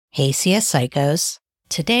Hey, CS Psychos.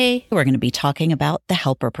 Today, we're going to be talking about the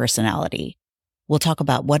helper personality. We'll talk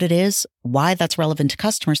about what it is, why that's relevant to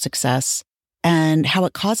customer success, and how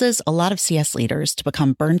it causes a lot of CS leaders to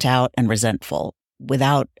become burnt out and resentful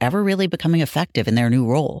without ever really becoming effective in their new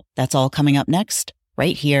role. That's all coming up next,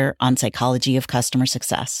 right here on Psychology of Customer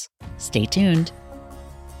Success. Stay tuned.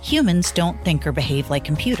 Humans don't think or behave like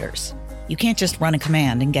computers. You can't just run a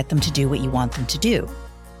command and get them to do what you want them to do.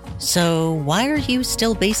 So why are you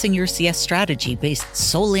still basing your CS strategy based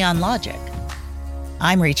solely on logic?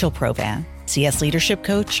 I'm Rachel Provan, CS leadership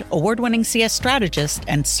coach, award-winning CS strategist,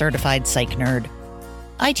 and certified psych nerd.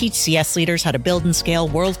 I teach CS leaders how to build and scale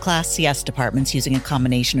world-class CS departments using a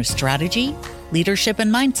combination of strategy, leadership,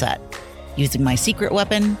 and mindset, using my secret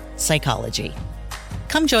weapon, psychology.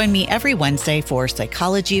 Come join me every Wednesday for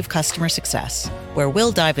Psychology of Customer Success, where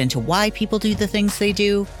we'll dive into why people do the things they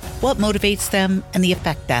do, what motivates them, and the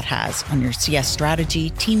effect that has on your CS strategy,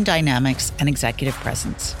 team dynamics, and executive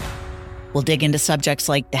presence. We'll dig into subjects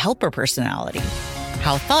like the helper personality,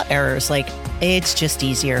 how thought errors like, it's just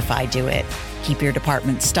easier if I do it, keep your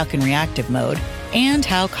department stuck in reactive mode, and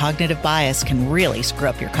how cognitive bias can really screw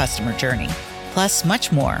up your customer journey. Plus,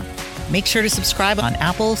 much more. Make sure to subscribe on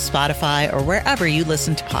Apple, Spotify, or wherever you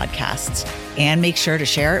listen to podcasts. And make sure to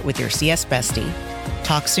share it with your CS bestie.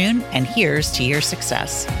 Talk soon, and here's to your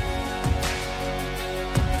success.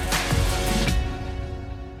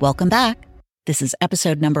 Welcome back. This is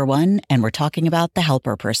episode number 1, and we're talking about the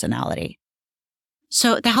helper personality.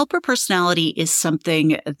 So the helper personality is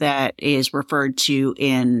something that is referred to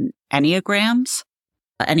in Enneagrams.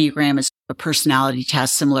 Enneagram is a personality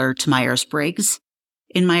test similar to Myers-Briggs.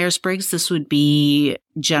 In Myers-Briggs, this would be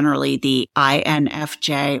generally the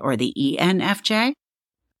INFJ or the ENFJ.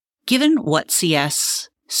 Given what CS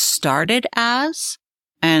started as,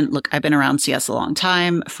 and look, I've been around CS a long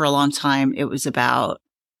time. For a long time, it was about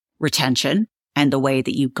retention. And the way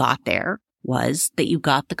that you got there was that you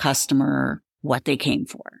got the customer what they came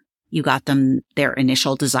for. You got them their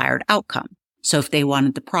initial desired outcome. So if they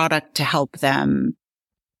wanted the product to help them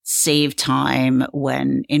save time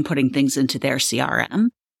when inputting things into their CRM,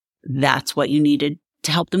 that's what you needed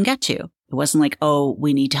to help them get to. It wasn't like, oh,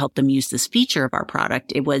 we need to help them use this feature of our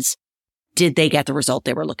product. It was, did they get the result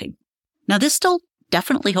they were looking for? Now, this still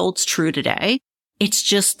definitely holds true today. It's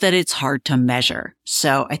just that it's hard to measure.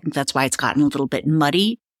 So I think that's why it's gotten a little bit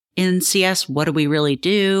muddy in CS. What do we really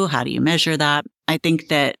do? How do you measure that? I think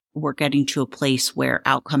that we're getting to a place where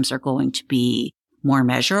outcomes are going to be more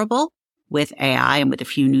measurable with AI and with a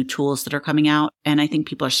few new tools that are coming out. And I think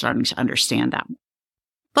people are starting to understand that.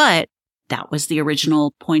 But that was the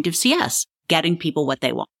original point of CS, getting people what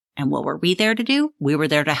they want. And what were we there to do? We were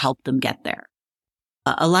there to help them get there.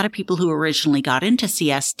 A lot of people who originally got into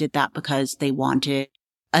CS did that because they wanted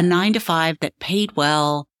a 9-to-5 that paid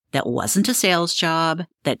well, that wasn't a sales job,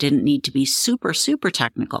 that didn't need to be super, super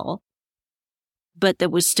technical, but that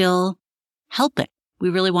was still helping. We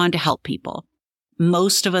really wanted to help people.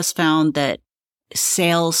 Most of us found that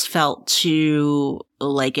sales felt too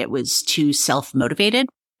like it was too self-motivated.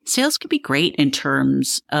 Sales could be great in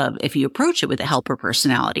terms of if you approach it with a helper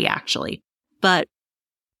personality, actually. But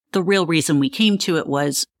the real reason we came to it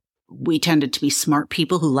was we tended to be smart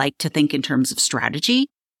people who like to think in terms of strategy,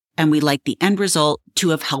 and we like the end result to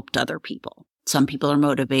have helped other people. Some people are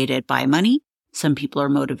motivated by money. Some people are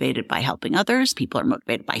motivated by helping others. People are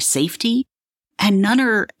motivated by safety. And none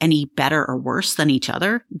are any better or worse than each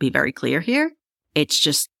other. Be very clear here. It's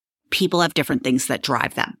just people have different things that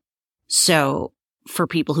drive them. So for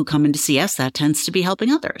people who come into CS, that tends to be helping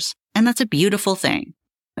others. And that's a beautiful thing.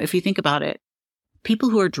 If you think about it, people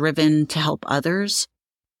who are driven to help others,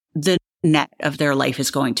 the net of their life is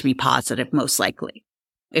going to be positive, most likely.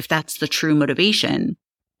 If that's the true motivation,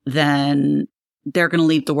 then they're going to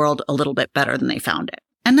leave the world a little bit better than they found it.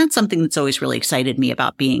 And that's something that's always really excited me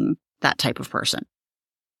about being that type of person.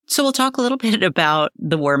 So we'll talk a little bit about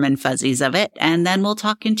the warm and fuzzies of it, and then we'll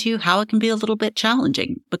talk into how it can be a little bit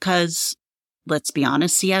challenging because, let's be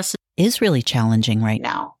honest, CS is really challenging right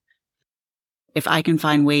now. If I can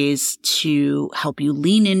find ways to help you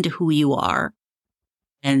lean into who you are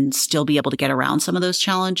and still be able to get around some of those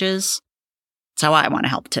challenges, that's how I want to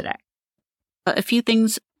help today. A few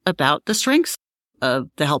things about the strengths of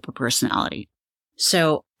the helper personality.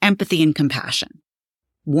 So empathy and compassion,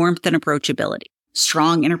 warmth and approachability,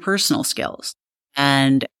 strong interpersonal skills,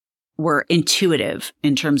 and we're intuitive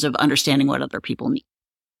in terms of understanding what other people need.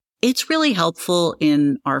 It's really helpful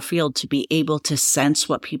in our field to be able to sense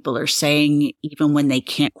what people are saying, even when they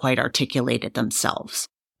can't quite articulate it themselves.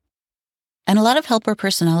 And a lot of helper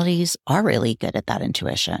personalities are really good at that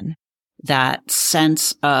intuition. that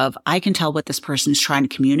sense of, I can tell what this person is trying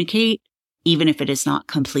to communicate, even if it is not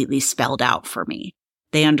completely spelled out for me.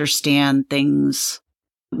 They understand things.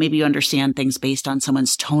 Maybe you understand things based on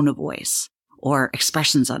someone's tone of voice or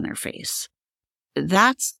expressions on their face.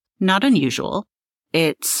 That's not unusual.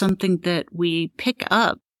 It's something that we pick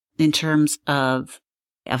up in terms of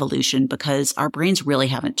evolution because our brains really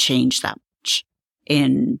haven't changed that much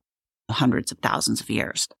in hundreds of thousands of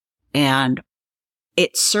years. And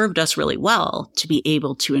it served us really well to be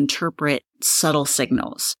able to interpret subtle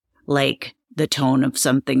signals like the tone of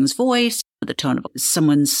something's voice, the tone of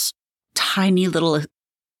someone's tiny little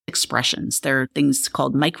expressions. There are things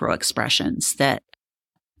called micro expressions that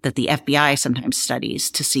the FBI sometimes studies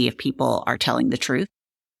to see if people are telling the truth.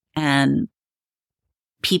 And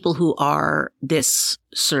people who are this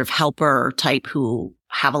sort of helper type who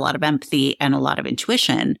have a lot of empathy and a lot of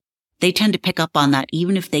intuition, they tend to pick up on that.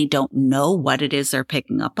 Even if they don't know what it is they're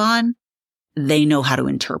picking up on, they know how to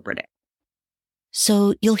interpret it.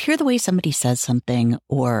 So you'll hear the way somebody says something,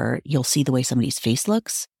 or you'll see the way somebody's face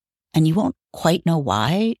looks, and you won't quite know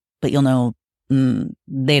why, but you'll know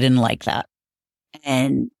they didn't like that.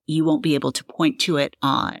 And you won't be able to point to it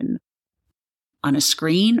on a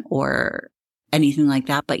screen or anything like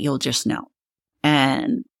that, but you'll just know.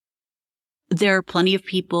 And there are plenty of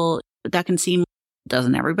people that can seem,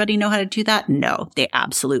 doesn't everybody know how to do that? No, they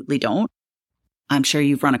absolutely don't. I'm sure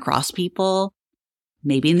you've run across people,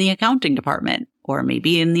 maybe in the accounting department or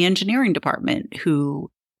maybe in the engineering department, who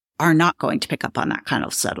are not going to pick up on that kind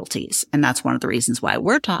of subtleties. And that's one of the reasons why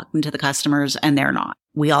we're talking to the customers and they're not.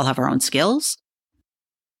 We all have our own skills.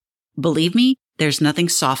 Believe me, there's nothing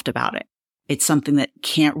soft about it. It's something that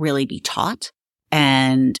can't really be taught.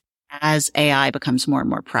 And as AI becomes more and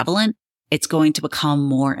more prevalent, it's going to become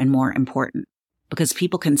more and more important because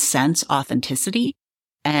people can sense authenticity,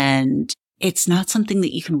 and it's not something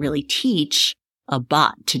that you can really teach a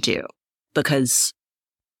bot to do because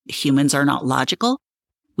humans are not logical.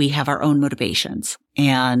 We have our own motivations.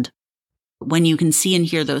 And when you can see and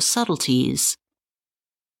hear those subtleties,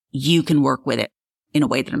 you can work with it in a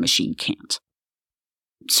way that a machine can't.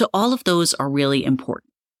 So all of those are really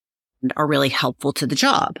important and are really helpful to the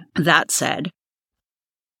job. That said,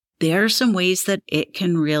 there are some ways that it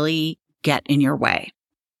can really get in your way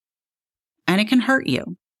and it can hurt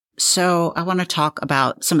you. So I want to talk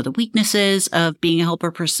about some of the weaknesses of being a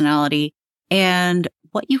helper personality and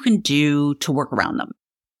what you can do to work around them.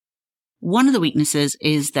 One of the weaknesses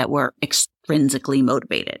is that we're extrinsically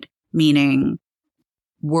motivated, meaning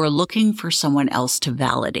we're looking for someone else to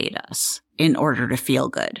validate us in order to feel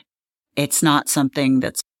good. It's not something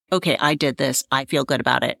that's, okay, I did this, I feel good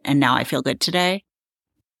about it, and now I feel good today.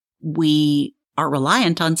 We are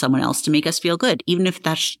reliant on someone else to make us feel good, even if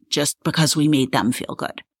that's just because we made them feel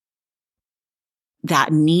good.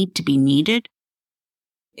 That need to be needed,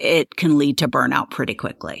 it can lead to burnout pretty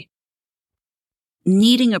quickly.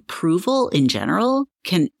 Needing approval in general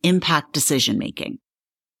can impact decision making.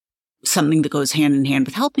 Something that goes hand in hand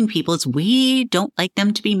with helping people is we don't like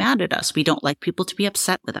them to be mad at us. We don't like people to be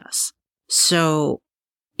upset with us. So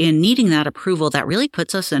in needing that approval, that really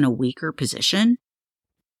puts us in a weaker position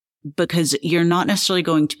because you're not necessarily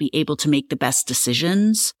going to be able to make the best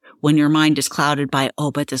decisions when your mind is clouded by,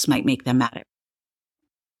 oh, but this might make them mad at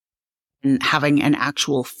me. And having an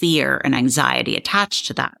actual fear and anxiety attached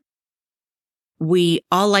to that. We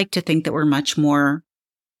all like to think that we're much more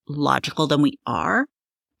logical than we are.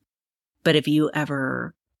 But if you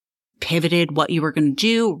ever pivoted what you were going to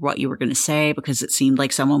do, what you were going to say, because it seemed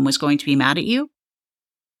like someone was going to be mad at you,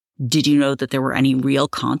 did you know that there were any real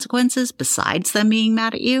consequences besides them being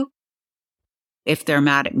mad at you? If they're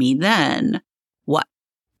mad at me, then what?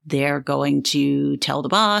 They're going to tell the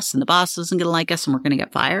boss and the boss isn't going to like us and we're going to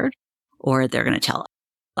get fired? Or they're going to tell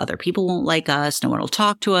other people won't like us, no one will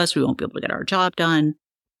talk to us, we won't be able to get our job done.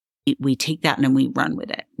 We take that and then we run with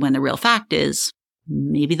it. When the real fact is,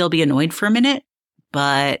 maybe they'll be annoyed for a minute,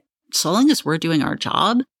 but so long as we're doing our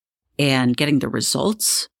job and getting the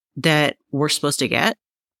results that we're supposed to get,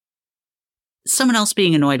 someone else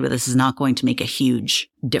being annoyed with us is not going to make a huge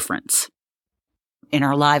difference in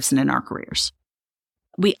our lives and in our careers.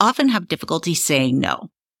 We often have difficulty saying no.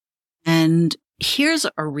 And here's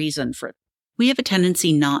a reason for it. We have a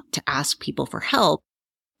tendency not to ask people for help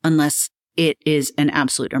unless it is an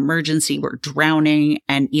absolute emergency. We're drowning.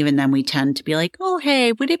 And even then we tend to be like, oh,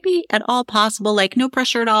 hey, would it be at all possible? Like no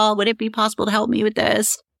pressure at all. Would it be possible to help me with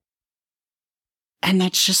this? And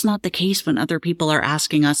that's just not the case when other people are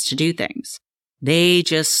asking us to do things. They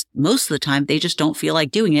just, most of the time, they just don't feel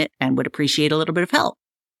like doing it and would appreciate a little bit of help.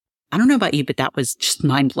 I don't know about you, but that was just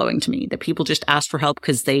mind blowing to me that people just asked for help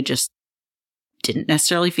because they just didn't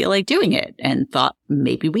necessarily feel like doing it and thought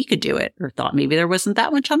maybe we could do it, or thought maybe there wasn't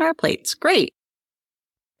that much on our plates. Great.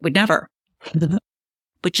 Would never.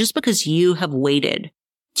 But just because you have waited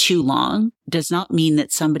too long does not mean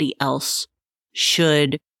that somebody else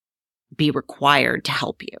should be required to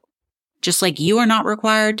help you. Just like you are not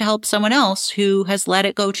required to help someone else who has let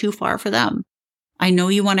it go too far for them. I know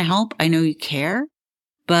you want to help. I know you care,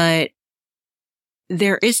 but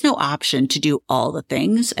there is no option to do all the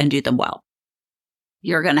things and do them well.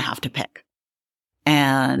 You're going to have to pick.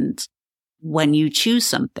 And when you choose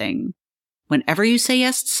something, whenever you say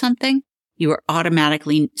yes to something, you are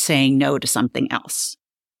automatically saying no to something else.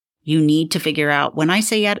 You need to figure out, when I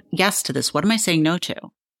say yes to this, what am I saying no to?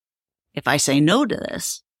 If I say no to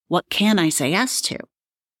this, what can I say yes to?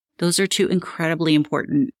 Those are two incredibly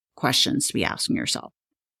important questions to be asking yourself.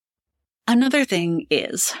 Another thing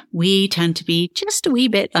is we tend to be just a wee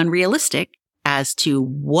bit unrealistic as to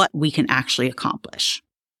what we can actually accomplish.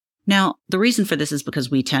 Now, the reason for this is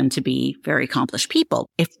because we tend to be very accomplished people.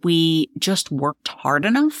 If we just worked hard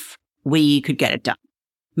enough, we could get it done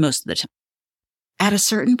most of the time. At a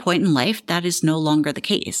certain point in life, that is no longer the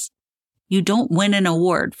case. You don't win an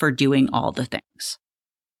award for doing all the things.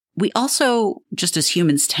 We also, just as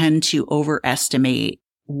humans, tend to overestimate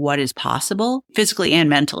what is possible, physically and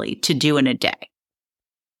mentally, to do in a day.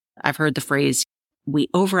 I've heard the phrase, we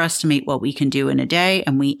overestimate what we can do in a day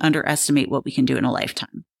and we underestimate what we can do in a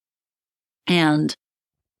lifetime. And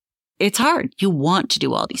it's hard. You want to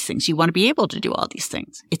do all these things. You want to be able to do all these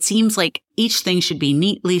things. It seems like each thing should be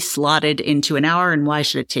neatly slotted into an hour, and why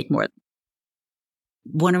should it take more?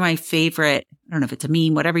 One of my favorite, I don't know if it's a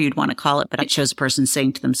meme, whatever you'd want to call it, but it shows a person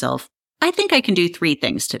saying to themselves, I think I can do 3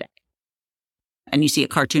 things today. And you see a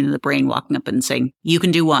cartoon of the brain walking up and saying, you can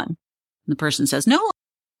do 1. And the person says, no,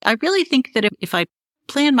 I really think that if I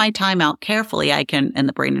plan my time out carefully, I can. And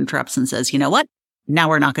the brain interrupts and says, you know what? Now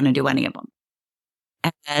we're not going to do any of them.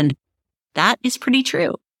 And that is pretty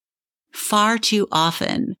true. Far too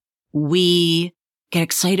often, we get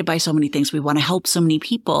excited by so many things. We want to help so many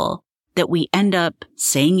people that we end up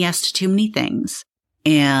saying yes to too many things.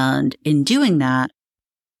 And in doing that,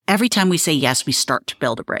 every time we say yes, we start to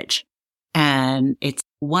build a bridge. And it's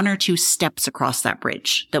 1 or 2 steps across that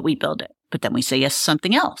bridge that we build it. But then we say yes to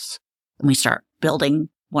something else. And we start building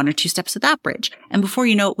 1 or 2 steps of that bridge. And before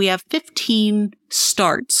you know it, we have 15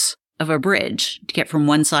 starts of a bridge to get from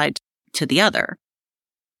one side to the other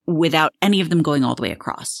without any of them going all the way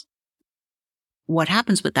across. What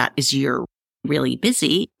happens with that is you're really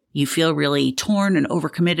busy. You feel really torn and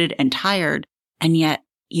overcommitted and tired, and yet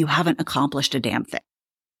you haven't accomplished a damn thing.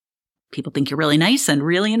 People think you're really nice and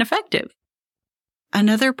really ineffective.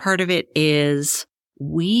 Another part of it is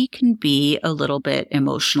we can be a little bit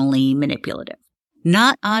emotionally manipulative,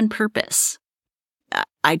 not on purpose.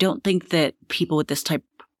 I don't think that people with this type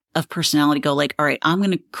of personality go like, all right, I'm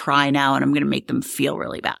going to cry now and I'm going to make them feel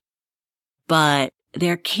really bad. But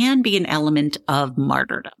there can be an element of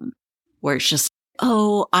martyrdom where it's just,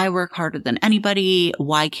 oh, I work harder than anybody.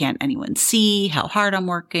 Why can't anyone see how hard I'm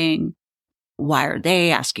working? Why are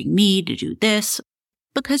they asking me to do this?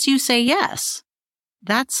 Because you say yes.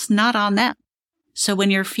 That's not on them. So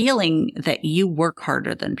when you're feeling that you work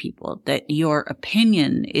harder than people, that your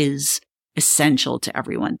opinion is essential to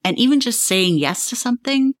everyone, and even just saying yes to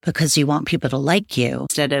something because you want people to like you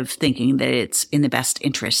instead of thinking that it's in the best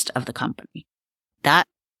interest of the company, that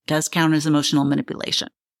does count as emotional manipulation.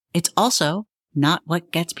 It's also not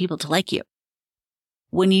what gets people to like you.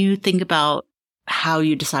 When you think about how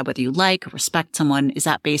you decide whether you like or respect someone, is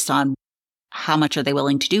that based on how much are they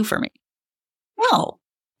willing to do for me? No,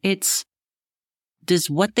 it's, does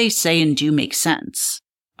what they say and do make sense?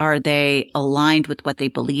 Are they aligned with what they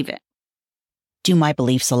believe in? Do my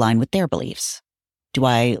beliefs align with their beliefs? Do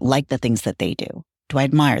I like the things that they do? Do I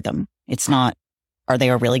admire them? It's not, are they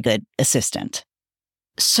a really good assistant?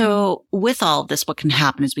 So with all of this, what can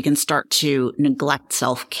happen is we can start to neglect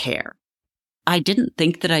self-care. I didn't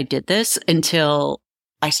think that I did this until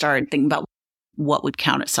I started thinking about what would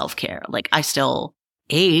count as self-care. Like, I still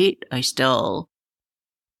ate, I still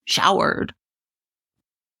showered,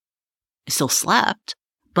 I still slept,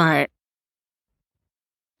 but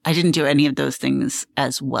I didn't do any of those things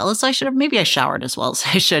as well as I should have. Maybe I showered as well as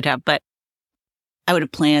I should have, but I would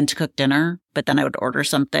have planned to cook dinner, but then I would order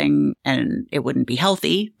something and it wouldn't be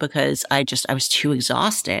healthy because I was too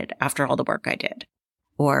exhausted after all the work I did.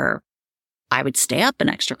 Or I would stay up an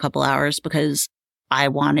extra couple hours because I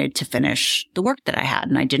wanted to finish the work that I had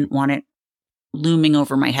and I didn't want it looming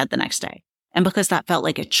over my head the next day. And because that felt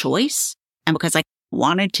like a choice and because I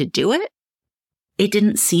wanted to do it, it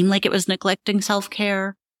didn't seem like it was neglecting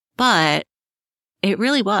self-care, but it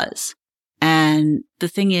really was. And And the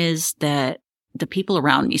thing is that the people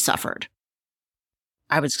around me suffered.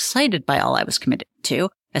 I was excited by all I was committed to,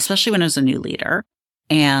 especially when I was a new leader.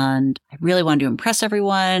 And I really wanted to impress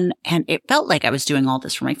everyone. And it felt like I was doing all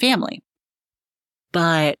this for my family.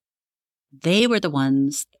 But they were the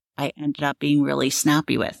ones I ended up being really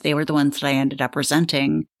snappy with. They were the ones that I ended up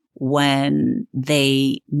resenting when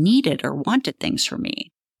they needed or wanted things from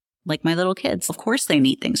me. Like my little kids. Of course they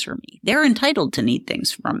need things from me. They're entitled to need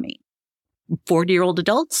things from me. 40-year-old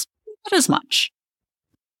adults, not as much.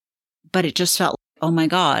 But it just felt, oh my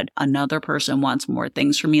God, another person wants more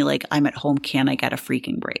things from me. Like, I'm at home. Can I get a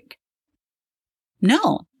freaking break?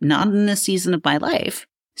 No, not in this season of my life.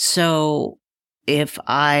 So if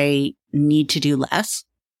I need to do less,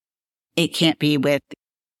 it can't be with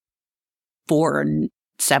 4 and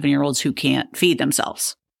 7-year-olds who can't feed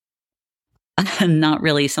themselves. Not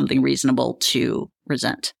really something reasonable to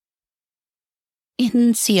resent.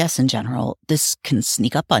 In CS in general, this can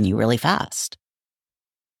sneak up on you really fast.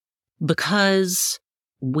 Because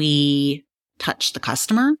we touch the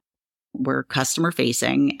customer, we're customer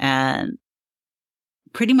facing, and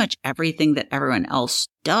pretty much everything that everyone else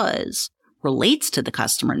does relates to the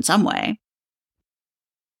customer in some way.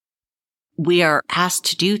 We are asked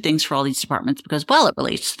to do things for all these departments because, well, it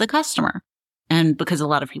relates to the customer. And because a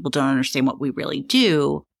lot of people don't understand what we really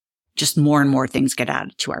do, just more and more things get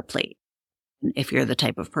added to our plate. If you're the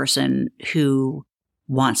type of person who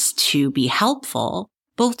wants to be helpful,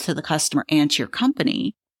 both to the customer and to your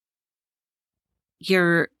company,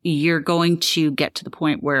 you're going to get to the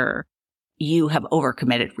point where you have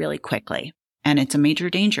overcommitted really quickly. And it's a major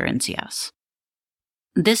danger in CS.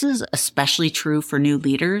 This is especially true for new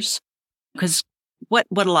leaders because what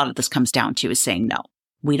a lot of this comes down to is saying no.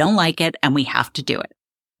 We don't like it and we have to do it.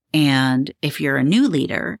 And if you're a new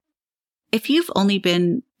leader, if you've only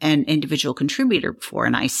been an individual contributor before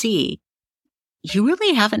in IC, you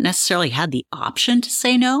really haven't necessarily had the option to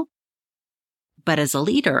say no. But as a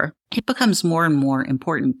leader, it becomes more and more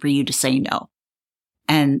important for you to say no.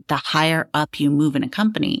 And the higher up you move in a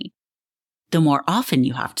company, the more often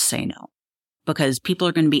you have to say no. Because people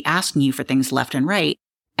are going to be asking you for things left and right.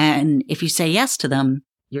 And if you say yes to them,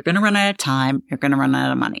 you're going to run out of time. You're going to run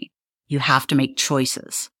out of money. You have to make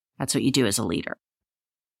choices. That's what you do as a leader.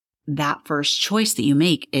 That first choice that you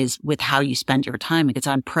make is with how you spend your time. It's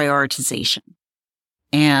on prioritization.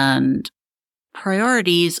 And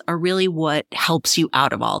priorities are really what helps you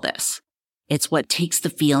out of all this. It's what takes the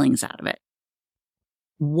feelings out of it.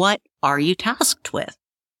 What are you tasked with?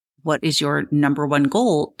 What is your number one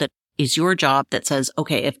goal that is your job that says,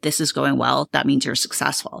 okay, if this is going well, that means you're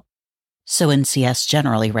successful. So in CS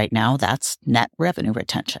generally right now, that's net revenue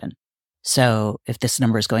retention. So if this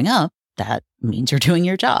number is going up, that means you're doing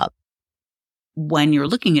your job. When you're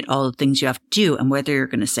looking at all the things you have to do and whether you're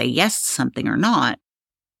going to say yes to something or not,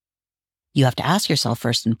 you have to ask yourself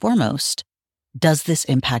first and foremost, does this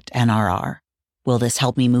impact NRR? Will this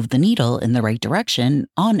help me move the needle in the right direction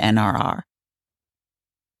on NRR?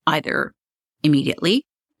 Either immediately,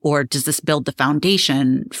 or does this build the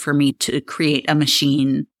foundation for me to create a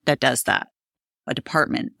machine that does that? A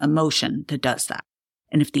department, a motion that does that?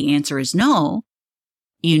 And if the answer is no,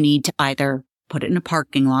 you need to either put it in a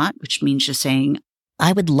parking lot, which means just saying,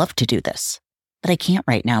 I would love to do this, but I can't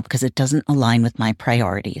right now because it doesn't align with my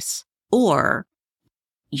priorities. Or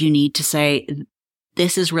you need to say,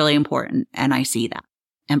 this is really important and I see that.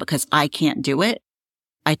 And because I can't do it,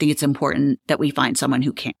 I think it's important that we find someone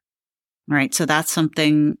who can. All right. So that's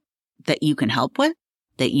something that you can help with,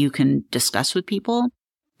 that you can discuss with people,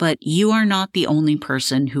 but you are not the only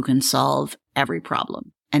person who can solve every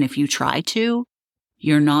problem. And if you try to,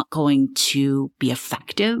 you're not going to be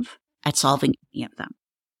effective at solving any of them.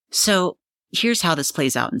 So here's how this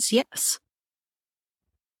plays out in CS,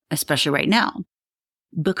 especially right now.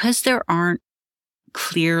 Because there aren't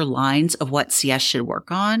clear lines of what CS should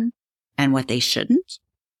work on and what they shouldn't.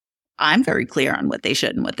 I'm very clear on what they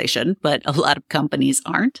should and what they shouldn't, but a lot of companies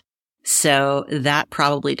aren't. So that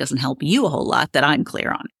probably doesn't help you a whole lot that I'm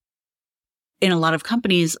clear on. In a lot of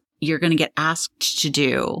companies, you're going to get asked to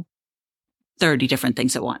do 30 different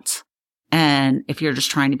things at once. And if you're just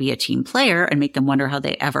trying to be a team player and make them wonder how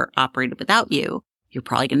they ever operated without you, you're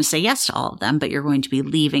probably going to say yes to all of them, but you're going to be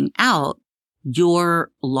leaving out your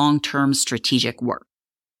long-term strategic work.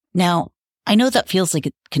 Now, I know that feels like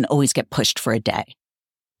it can always get pushed for a day.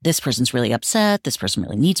 This person's really upset. This person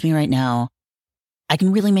really needs me right now. I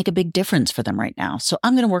can really make a big difference for them right now. So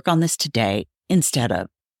I'm going to work on this today instead of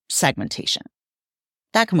segmentation.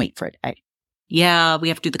 That can wait for a day. Yeah, we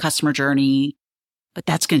have to do the customer journey, but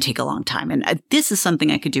that's going to take a long time. And this is something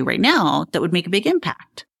I could do right now that would make a big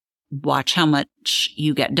impact. watch how much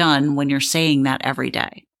you get done when you're saying that every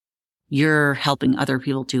day. You're helping other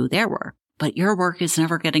people do their work, but your work is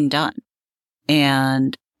never getting done.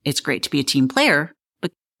 And it's great to be a team player,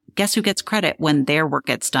 but guess who gets credit when their work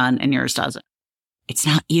gets done and yours doesn't? It's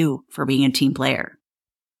not you for being a team player.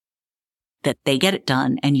 That they get it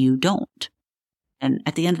done and you don't. And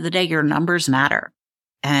at the end of the day, your numbers matter.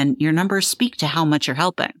 And your numbers speak to how much you're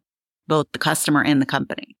helping, both the customer and the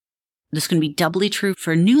company. This can be doubly true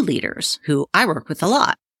for new leaders who I work with a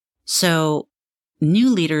lot. So new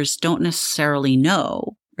leaders don't necessarily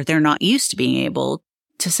know, or they're not used to being able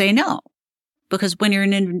to say no. Because when you're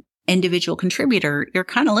an individual contributor, you're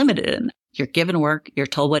kind of limited. You're given work, you're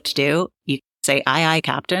told what to do. You say, aye,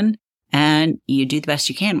 Captain, and you do the best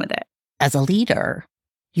you can with it. As a leader,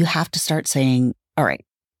 you have to start saying, all right,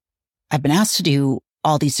 I've been asked to do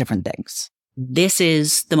all these different things. This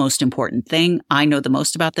is the most important thing. I know the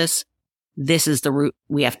most about this. This is the route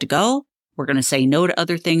we have to go. We're going to say no to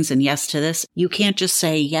other things and yes to this. You can't just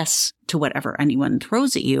say yes to whatever anyone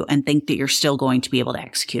throws at you and think that you're still going to be able to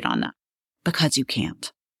execute on that, because you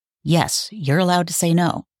can't. Yes, you're allowed to say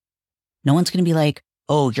no. No one's going to be like,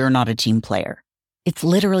 oh, you're not a team player. It's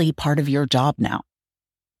literally part of your job now.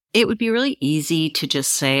 It would be really easy to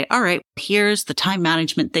just say, all right, here's the time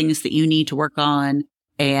management things that you need to work on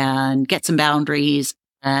and get some boundaries.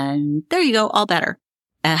 And there you go, all better.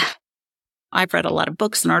 I've read a lot of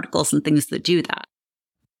books and articles and things that do that.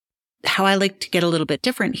 How I like to get a little bit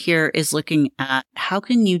different here is looking at how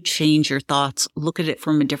can you change your thoughts, look at it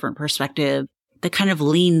from a different perspective that kind of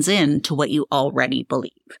leans into what you already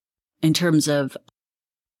believe in terms of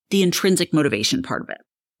the intrinsic motivation part of it.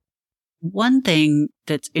 One thing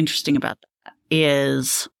that's interesting about that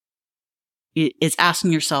is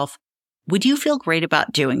asking yourself, would you feel great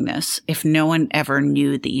about doing this if no one ever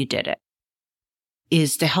knew that you did it?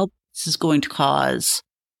 Is the help this is going to cause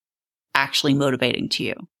actually motivating to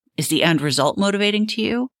you? Is the end result motivating to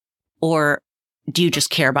you? Or do you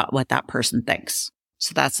just care about what that person thinks?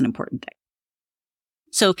 So that's an important thing.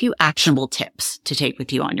 So a few actionable tips to take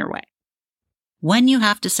with you on your way. When you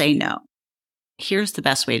have to say no, here's the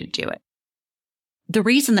best way to do it. The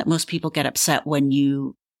reason that most people get upset when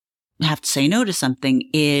you have to say no to something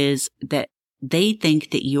is that they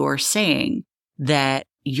think that you're saying that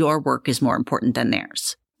your work is more important than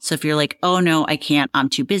theirs. So if you're like, oh no, I can't, I'm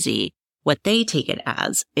too busy, what they take it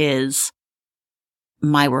as is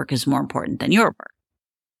my work is more important than your work.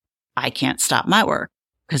 I can't stop my work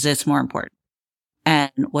because it's more important.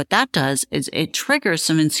 And what that does is it triggers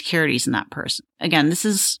some insecurities in that person. Again, this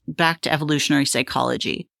is back to evolutionary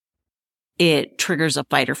psychology. It triggers a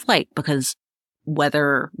fight or flight because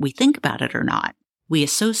whether we think about it or not, we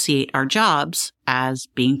associate our jobs as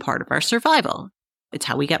being part of our survival. It's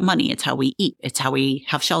how we get money. It's how we eat. It's how we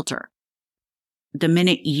have shelter. The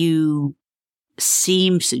minute you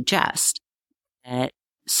suggest that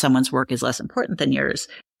someone's work is less important than yours,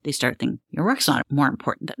 they start thinking your work's not more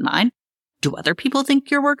important than mine. Do other people think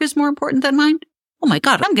your work is more important than mine? Oh my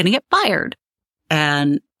God, I'm going to get fired.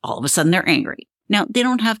 And all of a sudden they're angry. Now, they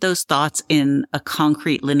don't have those thoughts in a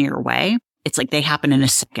concrete linear way. It's like they happen in a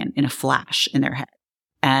second, in a flash in their head.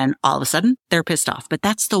 And all of a sudden they're pissed off, but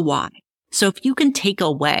that's the why. So if you can take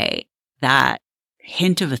away that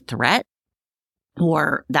hint of a threat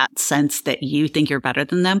or that sense that you think you're better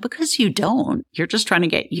than them because you don't, you're just trying to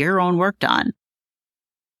get your own work done.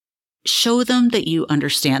 Show them that you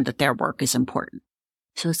understand that their work is important.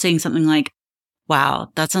 So saying something like, wow,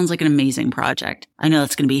 that sounds like an amazing project. I know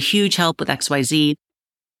that's going to be a huge help with XYZ.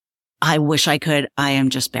 I wish I could. I am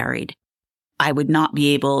just buried. I would not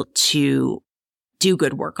be able to do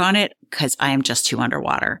good work on it because I am just too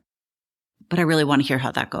underwater. But I really want to hear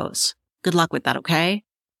how that goes. Good luck with that, okay?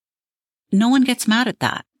 No one gets mad at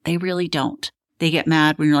that. They really don't. They get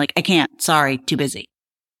mad when you're like, I can't. Sorry, too busy.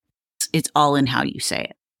 It's all in how you say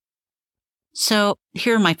it. So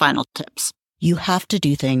here are my final tips. You have to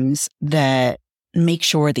do things that make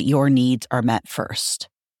sure that your needs are met first.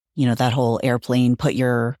 You know, that whole airplane, put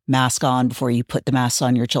your mask on before you put the mask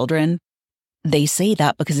on your children. They say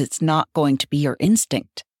that because it's not going to be your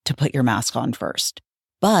instinct to put your mask on first.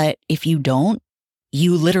 But if you don't,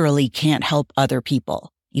 you literally can't help other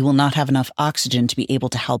people. You will not have enough oxygen to be able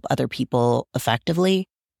to help other people effectively.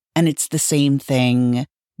 And it's the same thing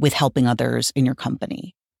with helping others in your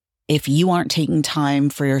company. If you aren't taking time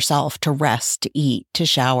for yourself to rest, to eat, to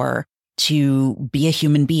shower, to be a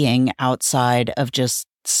human being outside of just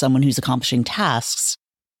someone who's accomplishing tasks,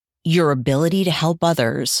 your ability to help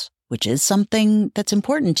others, which is something that's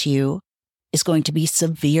important to you, is going to be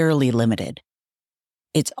severely limited.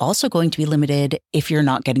 It's also going to be limited if you're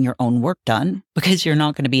not getting your own work done because you're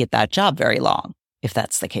not going to be at that job very long. if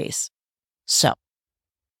that's the case. So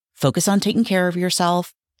focus on taking care of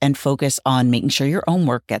yourself and focus on making sure your own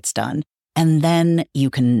work gets done. And then you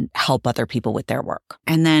can help other people with their work.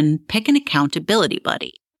 And then pick an accountability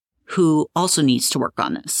buddy who also needs to work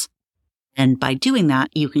on this. And by doing that,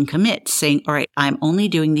 you can commit saying, all right, I'm only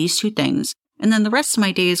doing these 2 things. And then the rest of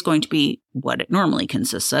my day is going to be what it normally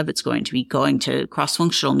consists of. It's going to be going to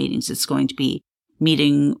cross-functional meetings. It's going to be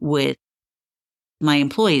meeting with my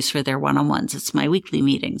employees for their one-on-ones. It's my weekly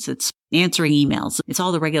meetings. It's answering emails. It's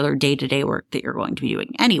all the regular day-to-day work that you're going to be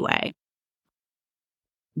doing anyway.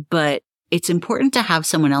 But it's important to have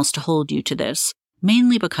someone else to hold you to this,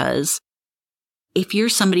 mainly because if you're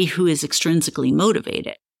somebody who is extrinsically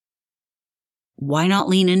motivated, why not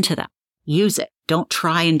lean into that? Use it. Don't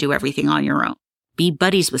try and do everything on your own. Be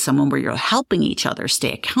buddies with someone where you're helping each other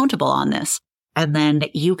stay accountable on this. And then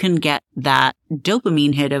you can get that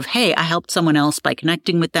dopamine hit of, hey, I helped someone else by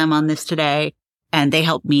connecting with them on this today, and they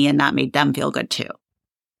helped me, and that made them feel good too.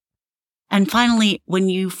 And finally, when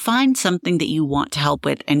you find something that you want to help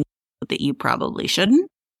with and that you probably shouldn't,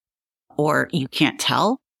 or you can't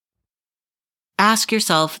tell, ask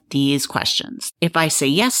yourself these questions. If I say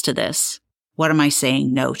yes to this, what am I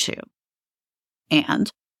saying no to?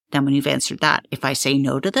 And then when you've answered that, if I say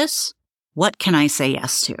no to this, what can I say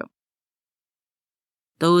yes to?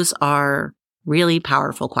 Those are really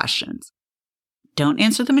powerful questions. Don't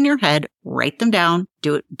answer them in your head. Write them down.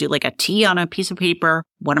 Do like a T on a piece of paper.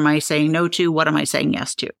 What am I saying no to? What am I saying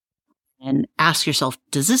yes to? And ask yourself,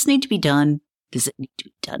 does this need to be done? Does it need to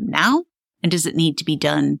be done now? And does it need to be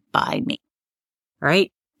done by me? All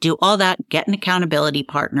right? Do all that. Get an accountability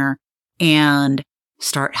partner and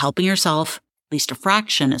start helping yourself at least a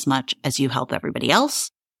fraction as much as you help everybody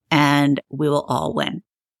else. And we will all win.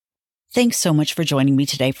 Thanks so much for joining me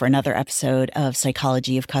today for another episode of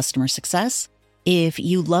Psychology of Customer Success. If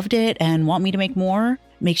you loved it and want me to make more,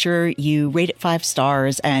 make sure you rate it 5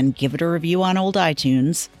 stars and give it a review on old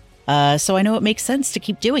iTunes. So I know it makes sense to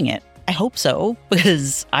keep doing it. I hope so,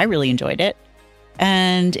 because I really enjoyed it.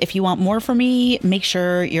 And if you want more from me, make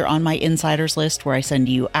sure you're on my insiders list where I send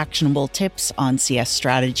you actionable tips on CS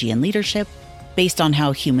strategy and leadership based on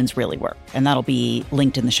how humans really work. And that'll be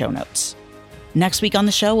linked in the show notes. Next week on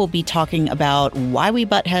the show, we'll be talking about why we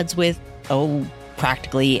butt heads with,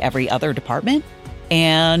 practically every other department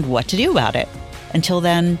and what to do about it. Until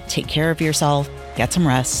then, take care of yourself, get some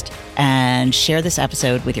rest, and share this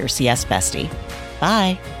episode with your CS bestie.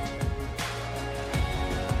 Bye.